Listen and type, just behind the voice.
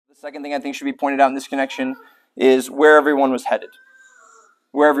The second thing I think should be pointed out in this connection is where everyone was headed.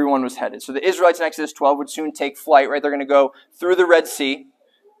 Where everyone was headed. So the Israelites in Exodus 12 would soon take flight, right? They're going to go through the Red Sea,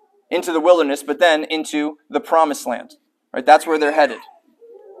 into the wilderness, but then into the Promised Land, right? That's where they're headed.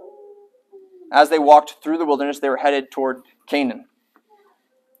 As they walked through the wilderness, they were headed toward Canaan.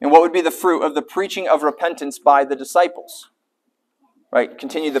 And what would be the fruit of the preaching of repentance by the disciples? Right?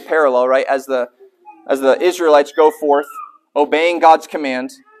 Continue the parallel, right? As the Israelites go forth, obeying God's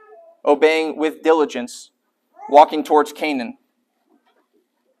command, obeying with diligence, walking towards Canaan.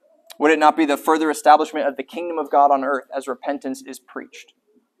 Would it not be the further establishment of the kingdom of God on earth as repentance is preached?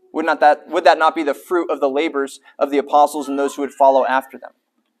 Would that not be the fruit of the labors of the apostles and those who would follow after them?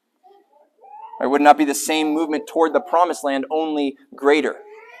 Or would it not be the same movement toward the promised land, only greater?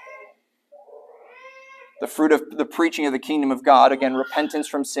 The fruit of the preaching of the kingdom of God, again, repentance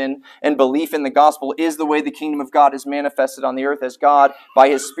from sin and belief in the gospel, is the way the kingdom of God is manifested on the earth as God, by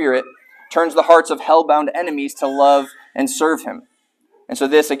His Spirit, turns the hearts of hell-bound enemies to love and serve Him. And so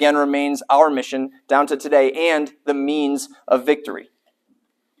this, again, remains our mission down to today and the means of victory.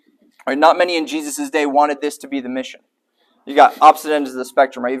 Right? Not many in Jesus' day wanted this to be the mission. You've got opposite ends of the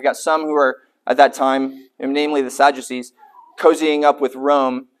spectrum, right? You've got some who are, at that time, namely the Sadducees, cozying up with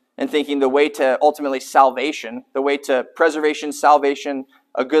Rome and thinking the way to ultimately salvation, the way to preservation, salvation,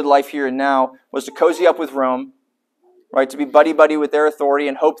 a good life here and now, was to cozy up with Rome, right? To be buddy-buddy with their authority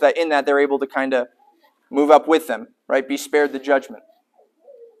and hope that in that they're able to kind of move up with them, right? Be spared the judgment.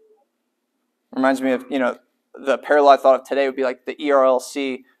 Reminds me of, the parallel I thought of today would be like the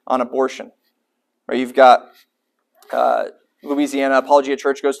ERLC on abortion. Right? You've got Louisiana, Apologia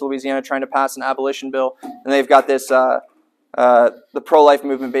Church goes to Louisiana trying to pass an abolition bill, and they've got this, the pro-life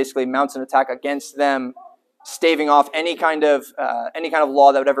movement basically mounts an attack against them, staving off any kind of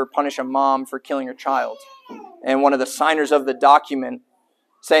law that would ever punish a mom for killing her child. And one of the signers of the document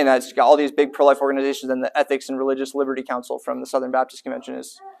saying that, it's got all these big pro-life organizations, and the Ethics and Religious Liberty Council from the Southern Baptist Convention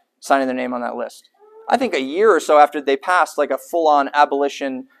is signing their name on that list. I think a year or so after they passed like a full-on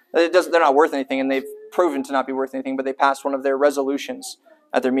abolition, they're not worth anything, and they've proven to not be worth anything, but they passed one of their resolutions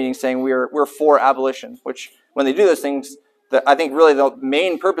at their meeting saying we're for abolition, which when they do those things, I think really the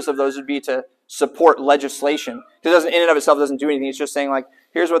main purpose of those would be to support legislation. It doesn't, in and of itself, doesn't do anything. It's just saying, like,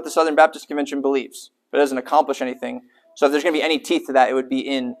 here's what the Southern Baptist Convention believes, but it doesn't accomplish anything. So if there's going to be any teeth to that, it would be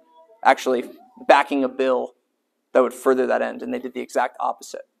in actually backing a bill that would further that end, and they did the exact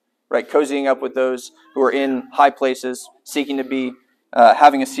opposite. Right, cozying up with those who are in high places, seeking to be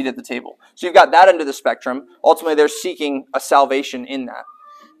having a seat at the table. So you've got that end of the spectrum. Ultimately, they're seeking a salvation in that.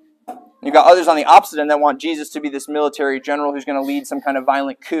 You've got others on the opposite end that want Jesus to be this military general who's going to lead some kind of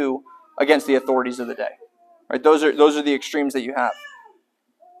violent coup against the authorities of the day. Right, those are the extremes that you have.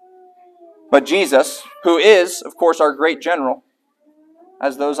 But Jesus, who is, of course, our great general,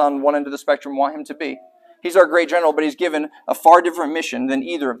 as those on one end of the spectrum want Him to be, He's our great general, but He's given a far different mission than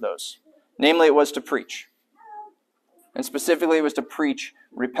either of those. Namely, it was to preach. And specifically, it was to preach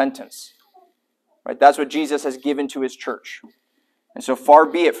repentance. Right? That's what Jesus has given to His church. And so far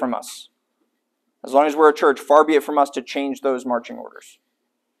be it from us. As long as we're a church, far be it from us to change those marching orders.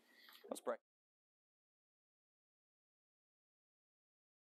 Let's pray.